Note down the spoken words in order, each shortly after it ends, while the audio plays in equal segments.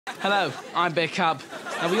Hello, I'm Bear Cub.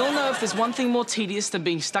 Now, we all know if there's one thing more tedious than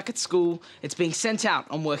being stuck at school, it's being sent out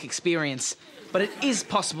on work experience. But it is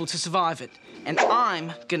possible to survive it, and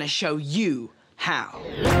I'm gonna show you how.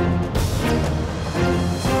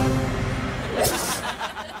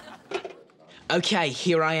 Okay,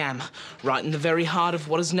 here I am, right in the very heart of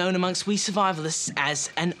what is known amongst we survivalists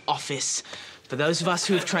as an office. For those of us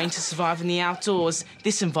who have trained to survive in the outdoors,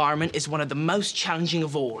 this environment is one of the most challenging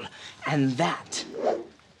of all, and that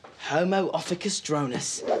Homo ophicus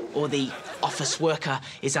dronus, or the office worker,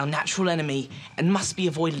 is our natural enemy and must be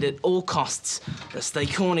avoided at all costs, lest they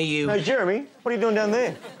corner you. Hey, Jeremy, what are you doing down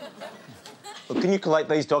there? Well, can you collate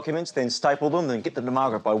these documents, then staple them, then get them to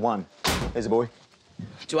Margaret by 1? There's a boy.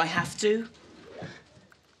 Do I have to?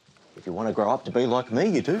 If you want to grow up to be like me,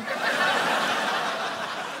 you do.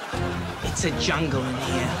 It's a jungle in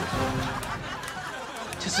here.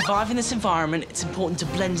 To survive in this environment, it's important to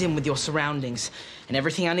blend in with your surroundings. And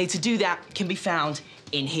everything I need to do that can be found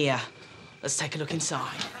in here. Let's take a look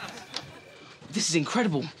inside. This is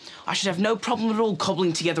incredible. I should have no problem at all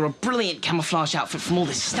cobbling together a brilliant camouflage outfit from all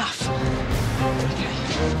this stuff. Okay.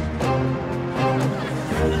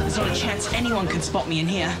 There's not a chance anyone can spot me in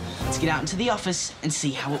here. Let's get out into the office and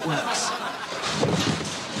see how it works.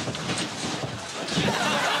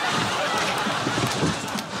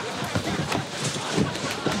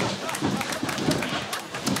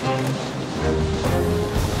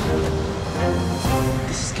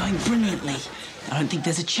 Brilliantly. I don't think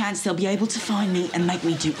there's a chance they'll be able to find me and make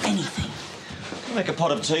me do anything. I'll make a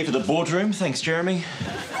pot of tea for the boardroom. Thanks, Jeremy.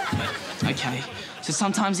 OK. So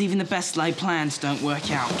sometimes even the best laid plans don't work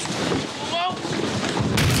out. Whoa!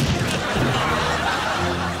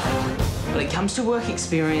 When it comes to work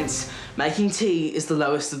experience, making tea is the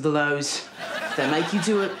lowest of the lows. If they make you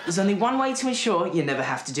do it, there's only one way to ensure you never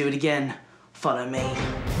have to do it again. Follow me.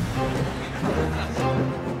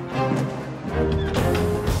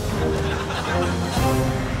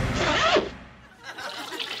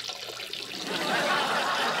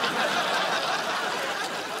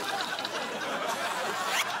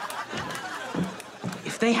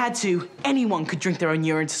 If they had to, anyone could drink their own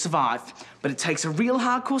urine to survive. But it takes a real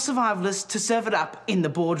hardcore survivalist to serve it up in the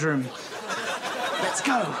boardroom. Let's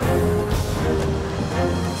go.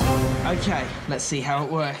 OK, let's see how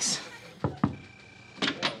it works.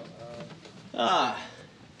 Ah,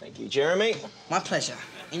 thank you, Jeremy. My pleasure.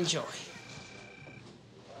 Enjoy.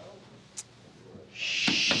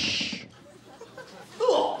 Shh.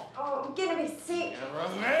 Oh, I'm gonna be sick.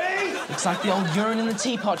 Looks like the old urine in the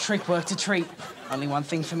teapot trick worked a treat. Only one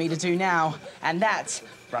thing for me to do now, and that's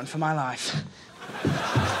run for my life.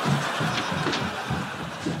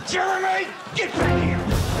 Jeremy, get back here!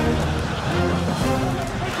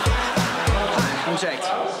 I'm Jake.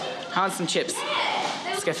 I want some chips.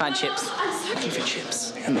 Let's go find chips. Looking for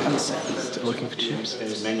chips. And the side. Still looking for chips.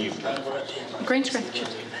 There's menu. Green screen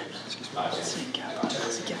chips.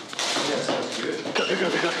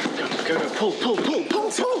 Go. Pull.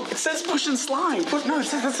 It says push and slide. No, it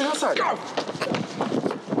says that's the outside. Go.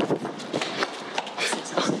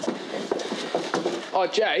 Oh,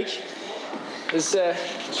 Jake. There's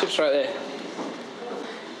chips right there.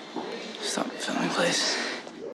 Stop filming, please.